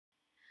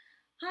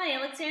Hi,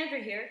 Alexandra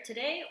here.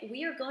 Today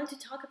we are going to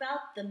talk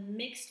about the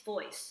mixed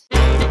voice.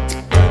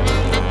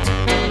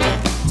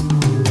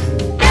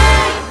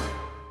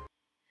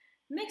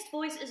 Mixed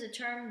voice is a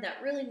term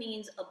that really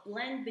means a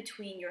blend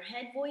between your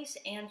head voice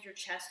and your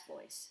chest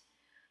voice.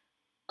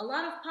 A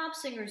lot of pop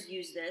singers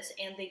use this,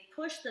 and they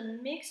push the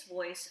mixed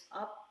voice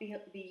up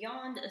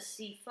beyond a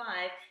C5,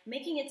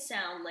 making it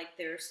sound like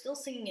they're still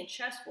singing in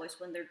chest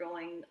voice when they're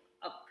going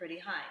up pretty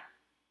high.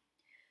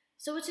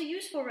 So it's a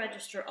useful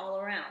register all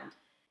around.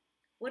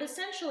 What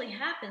essentially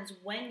happens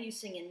when you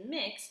sing in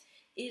mix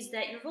is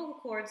that your vocal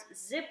cords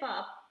zip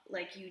up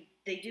like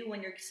they do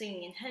when you're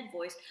singing in head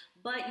voice,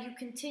 but you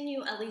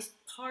continue at least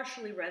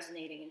partially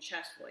resonating in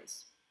chest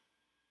voice.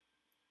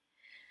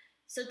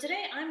 So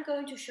today I'm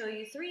going to show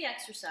you 3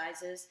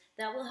 exercises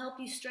that will help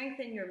you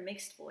strengthen your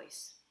mixed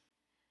voice.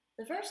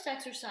 The first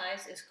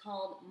exercise is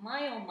called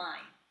My Oh My,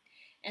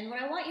 and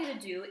what I want you to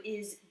do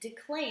is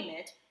declaim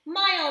it,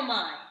 My Oh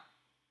My.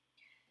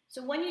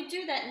 So when you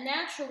do that,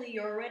 naturally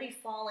you're already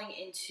falling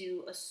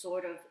into a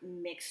sort of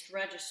mixed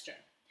register.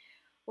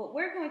 What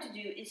we're going to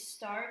do is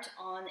start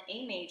on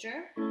A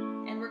major,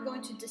 and we're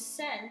going to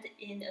descend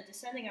in a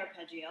descending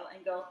arpeggio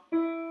and go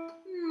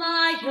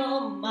My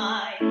oh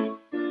my,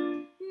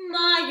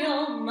 my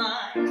oh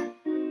my,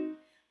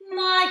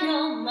 my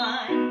oh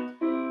my,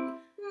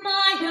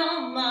 my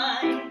oh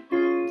my,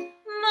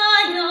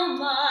 my oh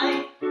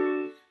my,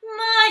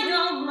 my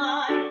oh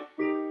my,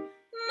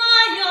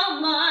 my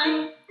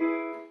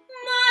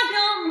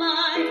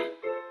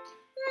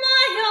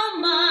oh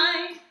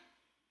my.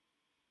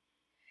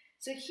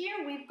 So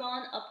here we've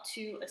gone up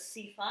to a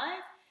C5.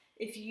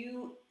 If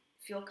you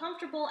feel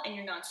comfortable and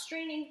you're not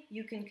straining,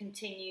 you can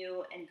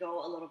continue and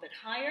go a little bit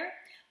higher.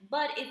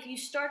 But if you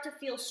start to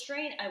feel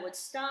strain, I would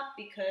stop,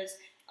 because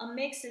a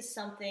mix is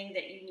something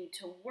that you need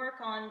to work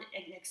on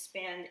and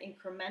expand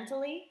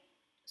incrementally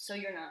so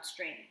you're not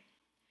straining.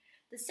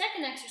 The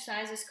second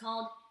exercise is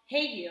called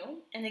Hey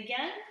You, and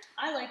again,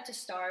 I like to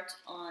start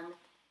on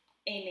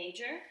A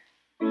major.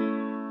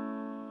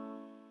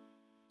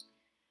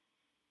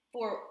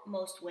 For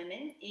most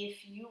women,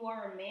 if you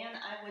are a man,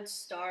 I would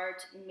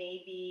start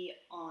maybe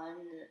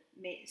on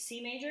C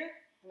major,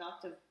 an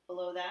octave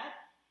below that.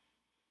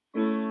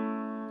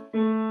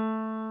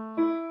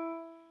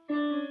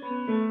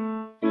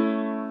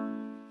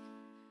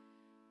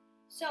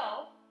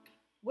 So,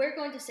 we're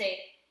going to say,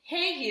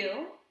 Hey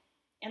you,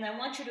 and I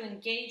want you to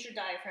engage your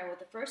diaphragm with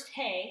the first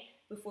hey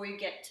before you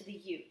get to the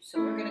U. So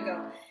we're going to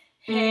go,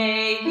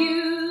 Hey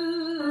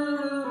you,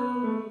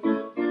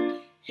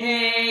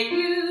 hey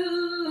you.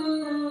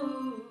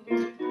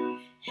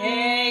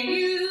 Hey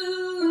you,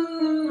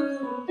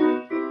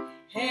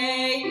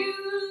 hey you,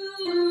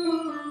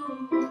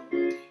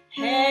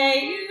 hey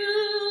you,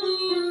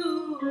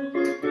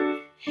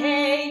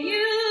 hey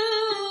you,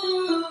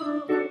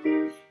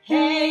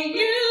 hey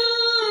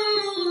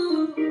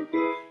you,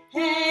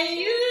 hey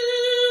you.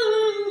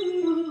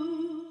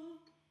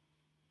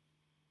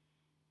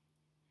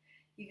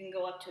 You can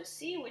go up to a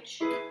C, which,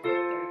 there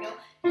we go,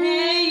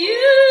 hey you.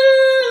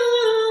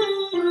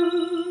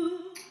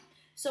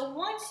 So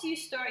once you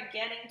start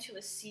getting to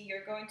a C,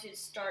 you're going to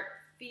start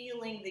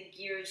feeling the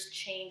gears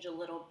change a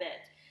little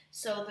bit.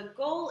 So the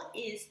goal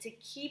is to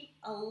keep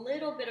a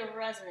little bit of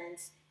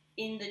resonance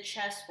in the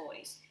chest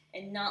voice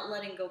and not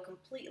letting go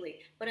completely.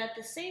 But at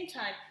the same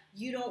time,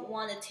 you don't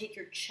want to take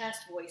your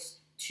chest voice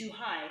too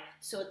high.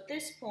 So at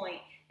this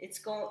point, the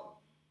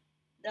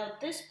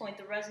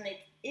resonance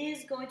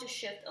is going to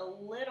shift a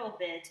little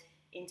bit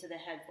into the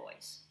head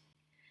voice.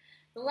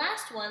 The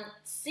last one,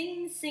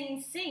 sing,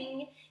 sing,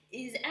 sing,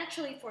 is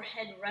actually for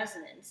head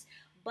resonance,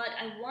 but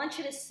I want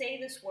you to say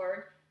this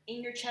word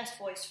in your chest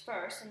voice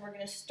first, and we're going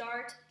to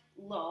start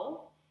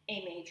low,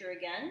 A major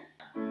again.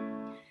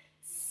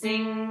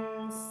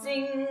 Sing,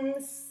 sing,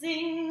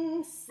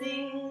 sing,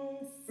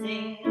 sing,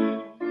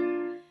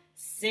 sing.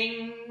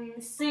 Sing,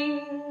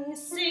 sing,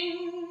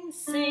 sing,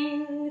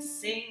 sing,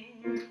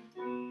 sing.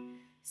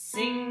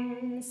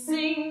 Sing,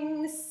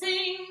 sing,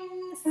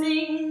 sing,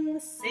 sing,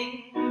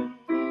 sing.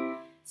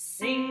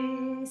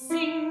 Sing,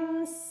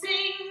 sing,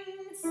 sing,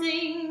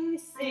 sing,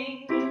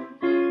 sing.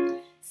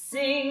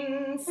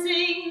 Sing,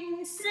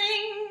 sing,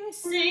 sing,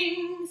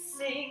 sing,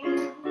 sing.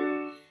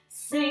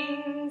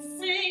 Sing,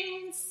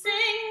 sing,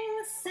 sing,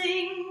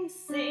 sing,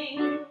 sing.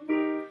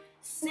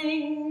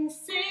 Sing,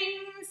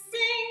 sing,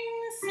 sing,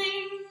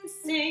 sing,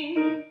 sing.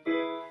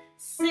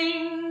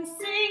 Sing,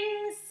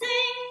 sing,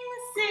 sing,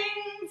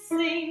 sing,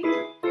 sing.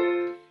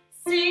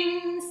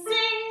 Sing,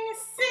 sing,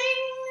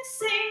 sing,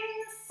 sing,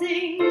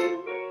 sing.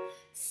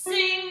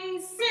 Sing,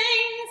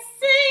 sing,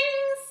 sing,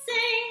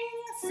 sing,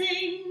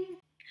 sing.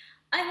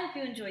 I hope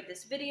you enjoyed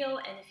this video,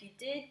 and if you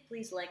did,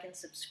 please like and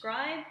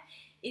subscribe.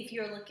 If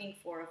you're looking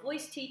for a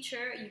voice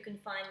teacher, you can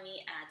find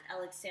me at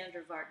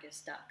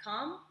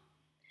alexandravargas.com.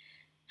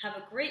 Have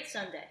a great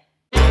Sunday.